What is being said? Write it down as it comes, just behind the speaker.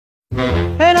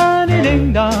Hey da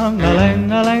ding dong, a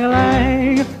lang a lang a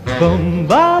lang, boom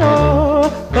ba do,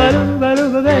 ba do ba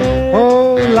do ba ba.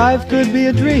 Oh, life could be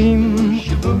a dream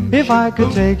if I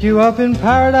could take you up in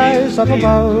paradise up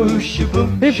above.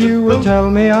 If you would tell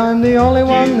me I'm the only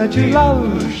one that you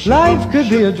love, life could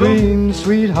be a dream,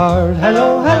 sweetheart.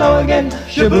 Hello, hello again,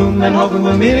 shaboom, and hoping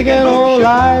we'll meet again. Oh,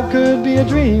 life could be a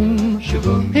dream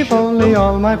if only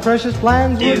all my precious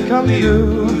plans would come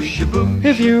true.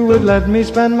 If you would let me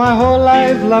spend my whole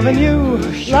life loving you,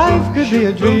 life could be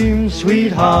a dream,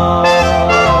 sweetheart.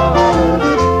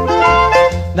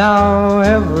 Now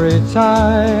every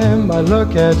time I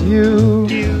look at you,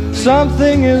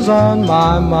 something is on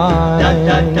my mind.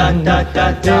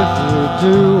 If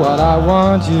you do what I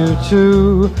want you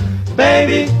to,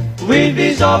 baby, we'd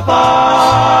be so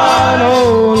fine.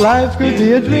 Oh, life could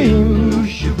be a dream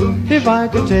if I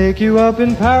could take you up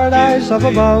in paradise up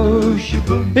above.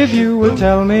 If you would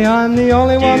tell me I'm the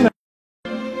only one that